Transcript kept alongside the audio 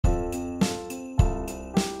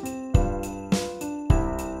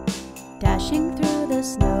dashing through the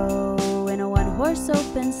snow in a one-horse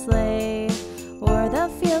open sleigh. O'er the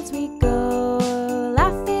fields we go,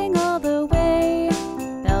 laughing all the way.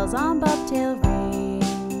 Bells on bobtail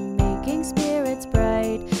ring, making spirits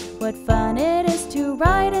bright. What fun it is to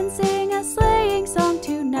ride and sing a sleighing song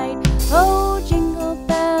tonight. Oh, jingle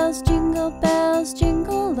bells,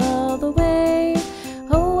 jingle all the way.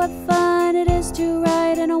 Oh, what fun it is to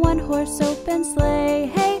ride in a one-horse open sleigh.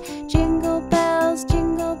 Hey, jingle bells,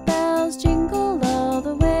 jingle all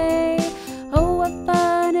the way. Oh, what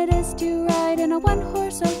fun it is to ride in a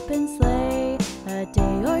one-horse open sleigh. A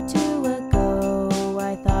day or two ago,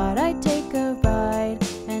 I thought I'd take a ride,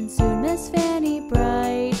 and soon Miss Fanny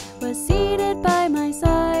Bright was seated by my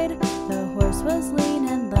side. The horse was lean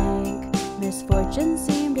and lank, misfortune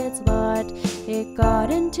seemed its lot. It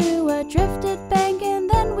got into a drifted bank, and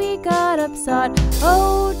then we got upsot.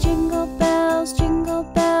 Oh, jingle bells, jingle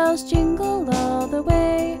all the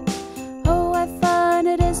way. Oh, what fun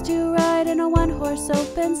it is to ride in a one-horse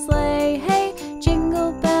open sleigh. Hey,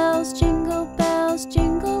 jingle bells, jingle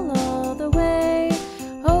all the way.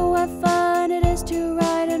 Oh, what fun it is to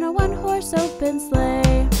ride in a one-horse open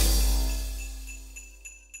sleigh.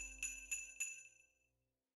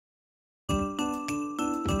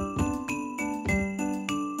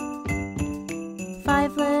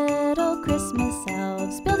 Five little Christmas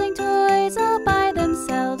elves, building toys all by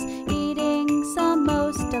themselves, eating some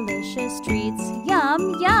most delicious treats.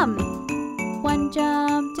 Yum, yum! One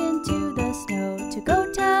jumped into the snow to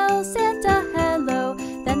go tell Santa hello.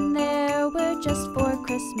 Then there were just four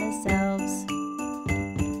Christmas elves.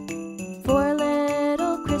 Four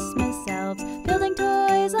little Christmas elves, building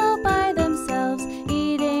toys all by themselves,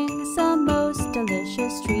 eating some most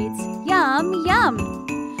delicious treats. Yum, yum!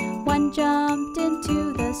 One jumped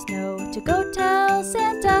into the snow to go tell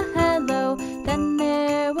Santa hello. Then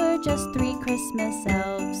there were just three Christmas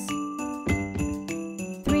elves.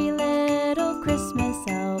 Three little Christmas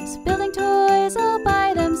elves, building toys all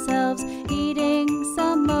by themselves, eating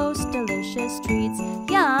some most delicious treats.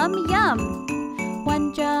 Yum, yum!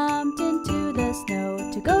 One jumped into the snow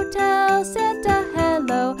to go tell Santa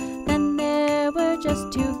hello. Then there were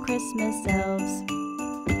just two Christmas elves.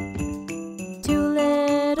 Two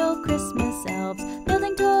little Christmas elves,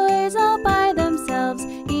 building toys all by themselves,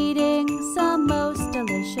 eating some most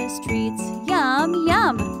delicious treats. Yum,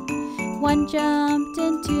 yum! One jumped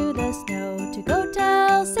into the snow to go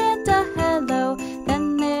tell Santa hello.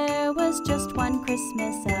 Then there was just one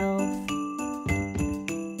Christmas elf.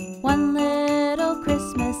 One little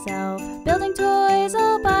Christmas elf, building toys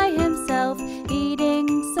all by himself, eating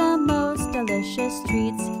some most delicious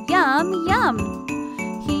treats. Yum, yum!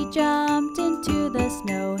 He jumped into the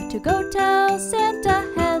snow to go tell Santa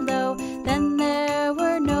hello. Then there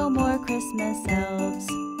were no more Christmas elves.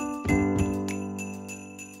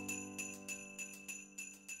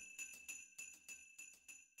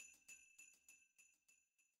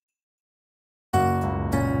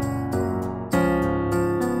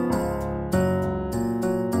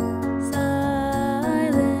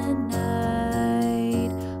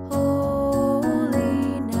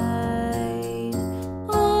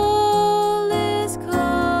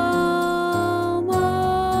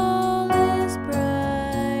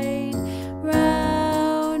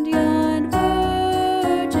 Round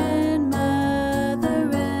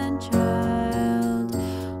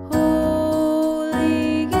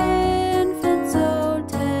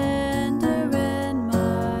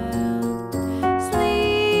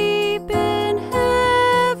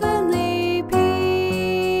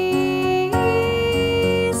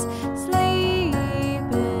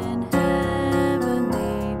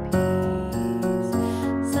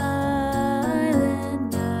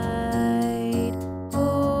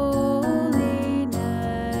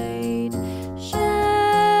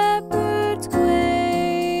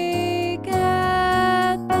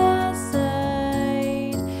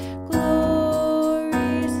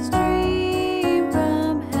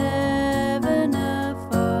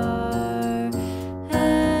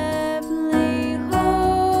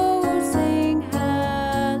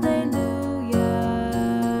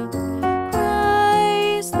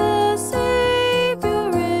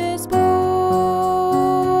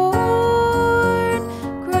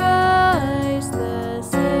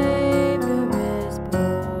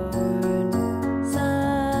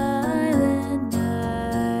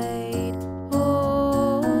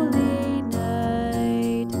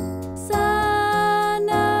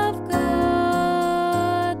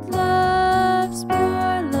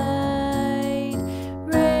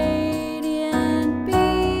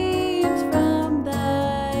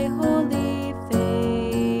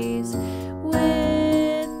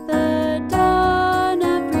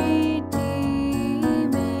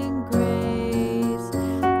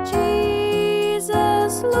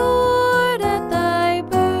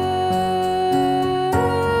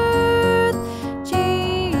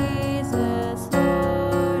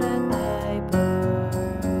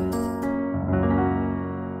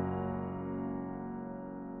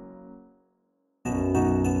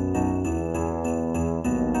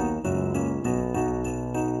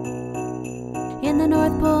In the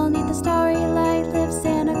North Pole, neath the starry light, lives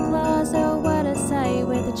Santa Claus. Oh, what a sight!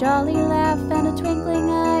 With a jolly laugh and a twinkling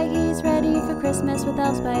eye, he's ready for Christmas with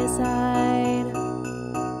elves by his side.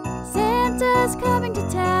 Santa's coming to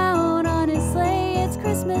town on his sleigh. It's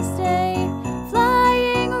Christmas Day,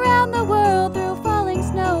 flying around the world through falling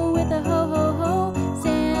snow with a ho ho ho.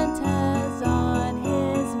 Santa's on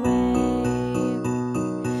his way.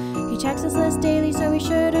 He checks his list daily, so he's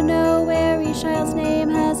sure to know where each child's name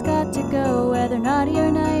has got to go. Whether naughty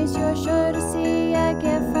or nice, you're sure to see a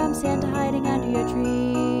gift from Santa hiding under your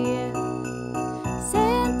tree.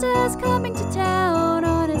 Santa's coming to town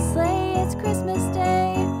on his sleigh. It's Christmas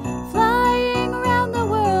Day, flying around the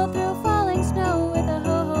world through falling snow with a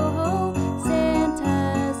ho ho ho.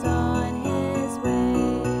 Santa's on his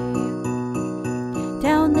way.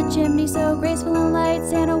 Down the chimney so graceful and light,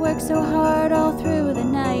 Santa works so hard all through the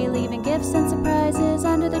night, leaving gifts and surprises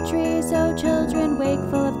under the tree, so children wake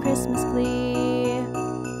full of Christmas glee.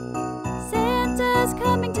 Santa's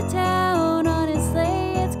coming to town on his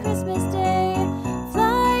sleigh. It's Christmas Day,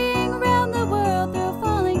 flying around the world through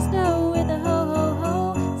falling snow with a ho ho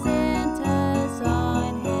ho. Santa's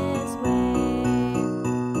on his way.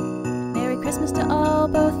 Merry Christmas to all,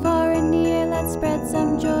 both far and near. Let's spread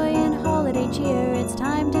some joy and holiday cheer. It's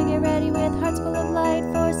time to get ready with hearts full of light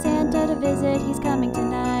for Santa to visit. He's coming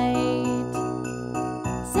tonight.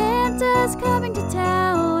 Santa's coming to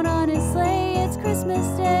town on his sleigh. It's Christmas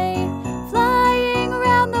Day, flying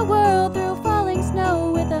around the world through falling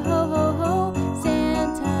snow with a ho ho ho.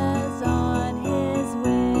 Santa's on his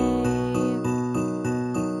way.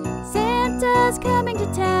 Santa's coming to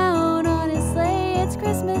town on his sleigh. It's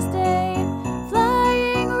Christmas Day,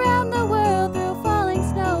 flying around the world through falling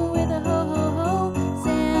snow with a ho ho ho.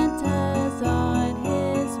 Santa's on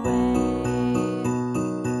his way.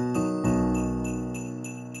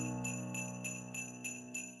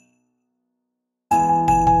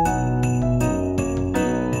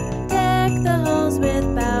 Deck the halls with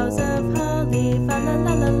boughs of holly, fa la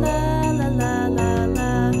la la la la la la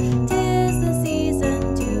la. 'Tis the season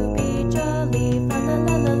to be jolly, fa la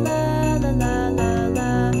la la la la la la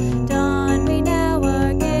la. Don we now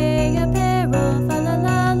our gay apparel, fa la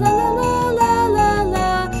la la la la la la la.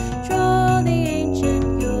 Troll the ancient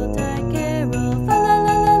Yuletide carol, fa la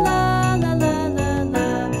la la la la la la la.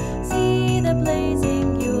 See the blazing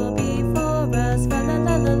Yule before us, fa la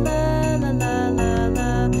la la la la la la la.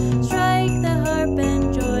 Strike the harp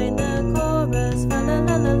and join the chorus, fa la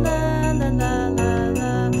la la la la la la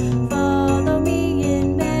la. Follow me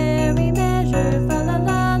in merry measure, fa la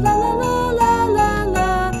la la la la la la la.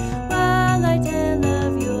 While I tell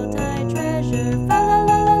of Yuletide treasure, fa la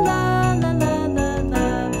la la la la la la la.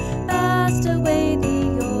 Fast away the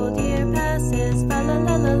old year passes, fa la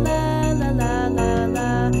la la la la la la la.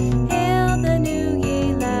 Hail the new ye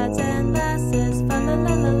lads and lasses, fa la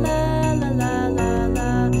la la la la la la la.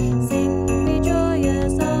 Sing me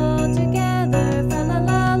joyous all together, fa la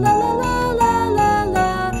la la la la la la.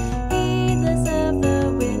 Heedless of the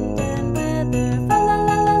wind and weather, fa la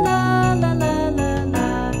la la la la la la.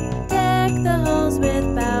 Deck the halls with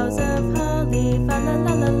boughs of holly, fa la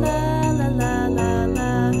la la la la la la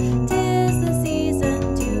la. 'Tis the season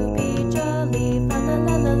to be jolly, fa la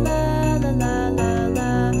la la la la la la la.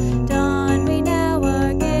 Don we now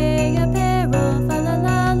our gay apparel, fa la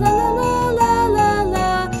la la la la la la.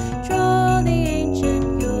 Troll the ancient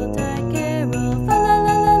Yuletide carol, fa la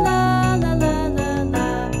la la la la la la la.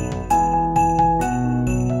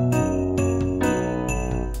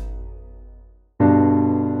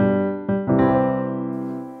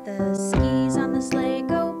 The skis on the sleigh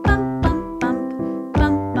go bump bump bump,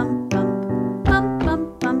 bump bump bump, bump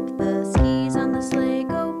bump bump. The skis on the sleigh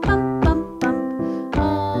go bump bump bump,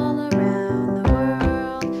 all around the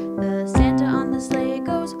world. The Santa on the sleigh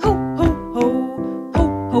goes ho ho ho, ho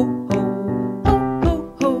ho ho, ho ho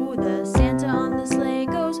ho. The Santa on the sleigh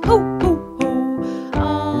goes ho ho ho,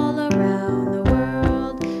 all around the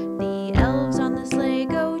world. The elves on the sleigh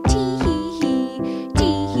go tee hee hee,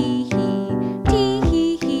 tee hee hee, tee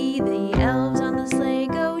hee hee. The elves on the sleigh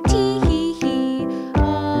go tee hee hee,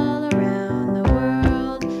 all around the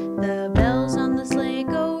world. The bells on the sleigh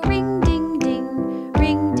go ring ding ding,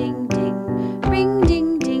 ring ding ding, ring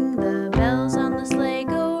ding ding. The bells on the sleigh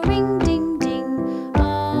go ring ding ding,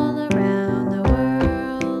 all around the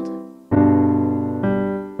world.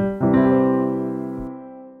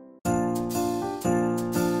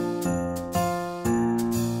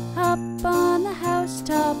 Up on the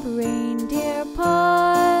housetop, reindeer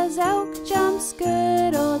paws, out jumps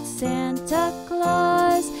good old Santa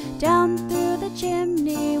Claus. Down through the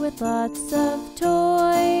chimney with lots of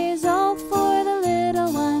toys, all for the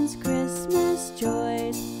little ones' Christmas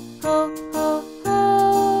joys. Ho, ho, ho.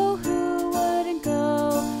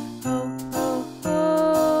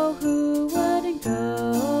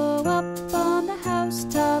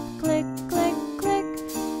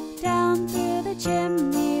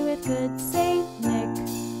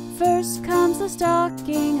 First comes the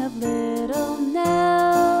stocking of little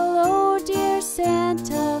Nell. Oh dear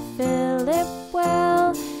Santa, fill it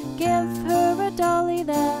well. Give her a dolly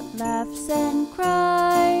that laughs and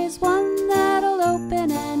cries, one that'll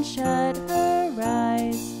open and shut her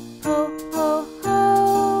eyes. Ho, ho,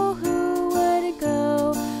 ho, who wouldn't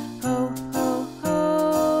go? Ho, ho,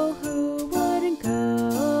 ho, who wouldn't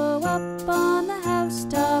go? Up on the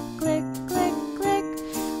housetop, click, click, click,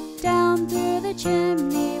 down through the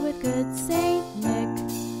chimney with good Saint Nick.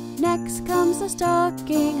 Next comes the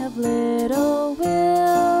stocking of little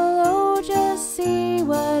Will. Oh, just see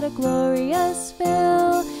what a glorious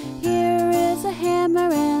fill. Here is a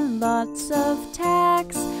hammer and lots of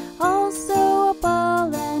tacks, also a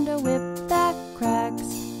ball and a whip that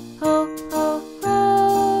cracks. Ho, ho,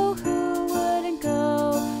 ho, who wouldn't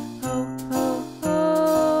go? Ho, ho,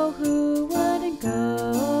 ho, who wouldn't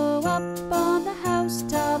go? Up on the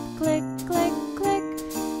housetop, click, click, click,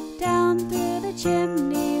 down through the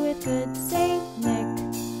chimney with good Saint Nick.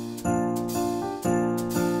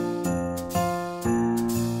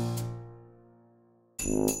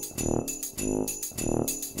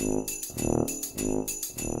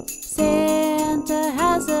 Santa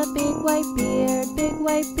has a big white beard, big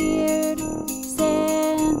white beard.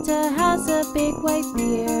 Santa has a big white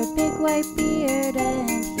beard, big white beard,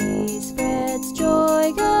 and he spreads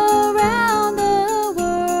joy around the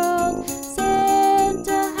world.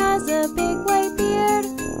 Santa has a big white beard.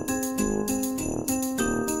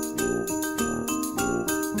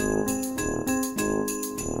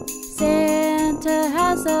 Santa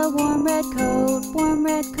has a warm red coat, warm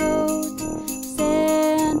red coat.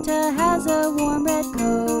 Santa has a warm red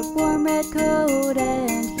coat,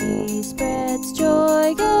 and he spreads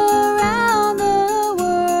joy around the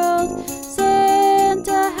world.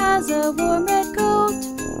 Santa has a warm red coat.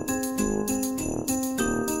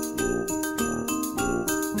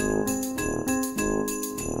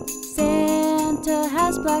 Santa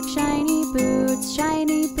has black shiny boots,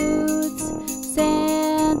 shiny boots.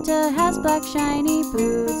 Santa has black shiny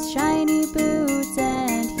boots,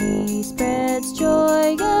 and he spreads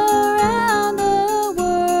joy around the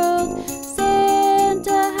world.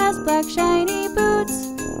 Santa has black shiny boots.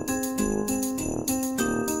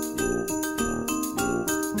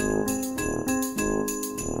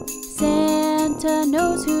 Santa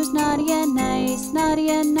knows who's naughty and nice, naughty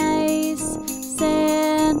and nice.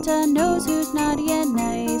 Santa knows who's naughty and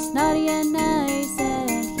nice, naughty and nice,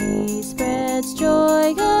 and he spreads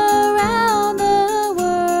joy around the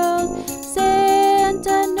world.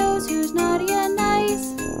 Santa knows who's naughty and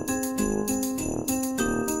nice.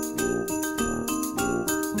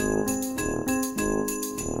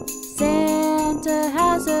 Santa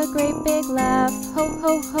has a great big laugh, ho,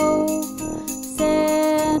 ho, ho.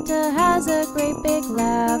 Santa has a great big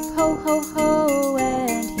laugh, ho, ho, ho,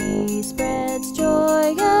 and he spreads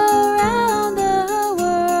joy around the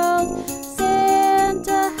world.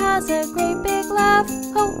 Santa has a great big laugh,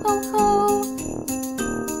 ho, ho, ho.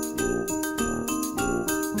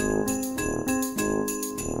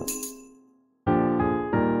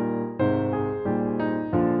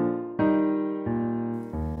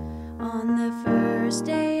 On the first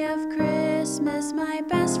day of Christmas, my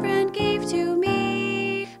best friend gave to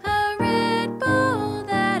me a red ball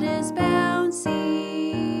that is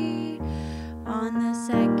bouncy. On the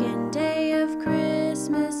second day of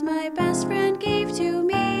Christmas, my best friend gave to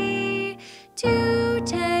me 2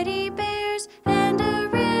 teddy bears and a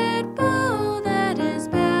red ball that is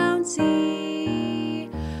bouncy.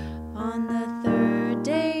 On the third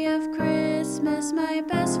day of Christmas, my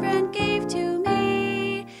best friend gave to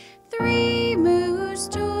me 3 moose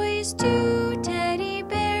toys, 2 teddy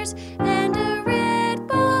bears, and a red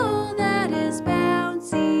ball that is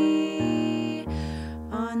bouncy.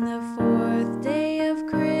 On the fourth day of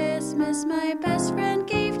Christmas, my best friend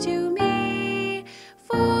gave to me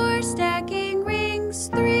 4 stacking rings,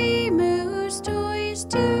 3 moose toys,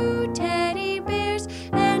 2 teddy bears,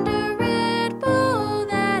 and a red ball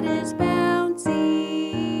that is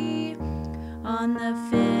bouncy. On the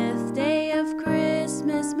fifth day of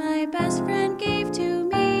Christmas, my best friend gave to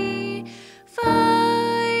me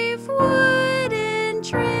 5 wooden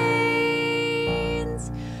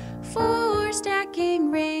trains, 4 stacking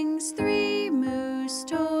rings, 3 moose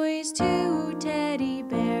toys, 2 teddy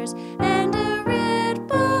bears, and a red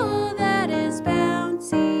ball that is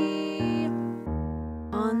bouncy.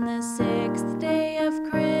 On the sixth day of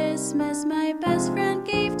Christmas, my best friend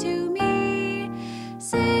gave to me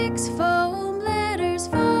 6 foam letters,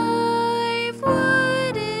 5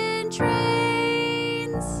 wooden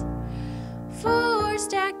trains, 4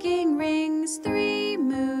 stacking rings, 3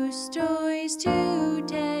 moose toys, 2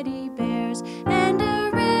 teddy bears, and a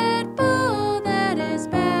red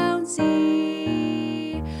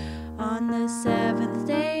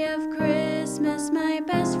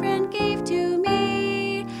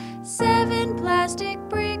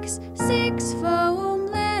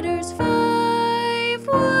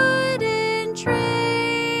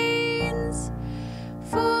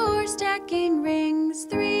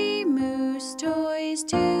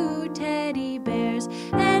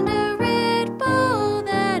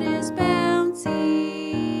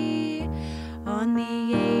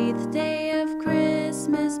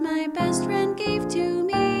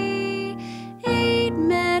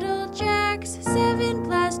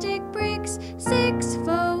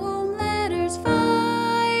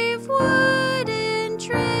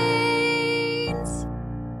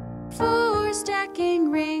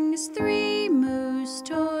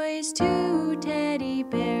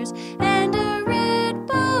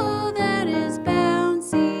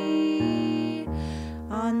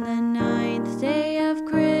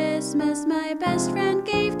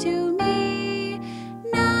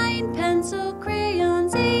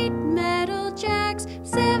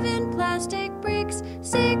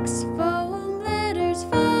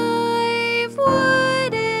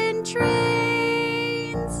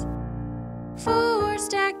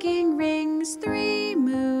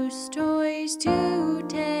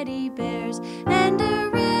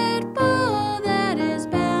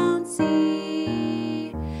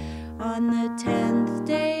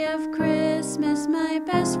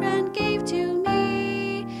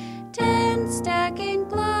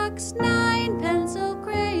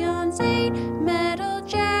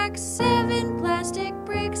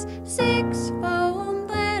 6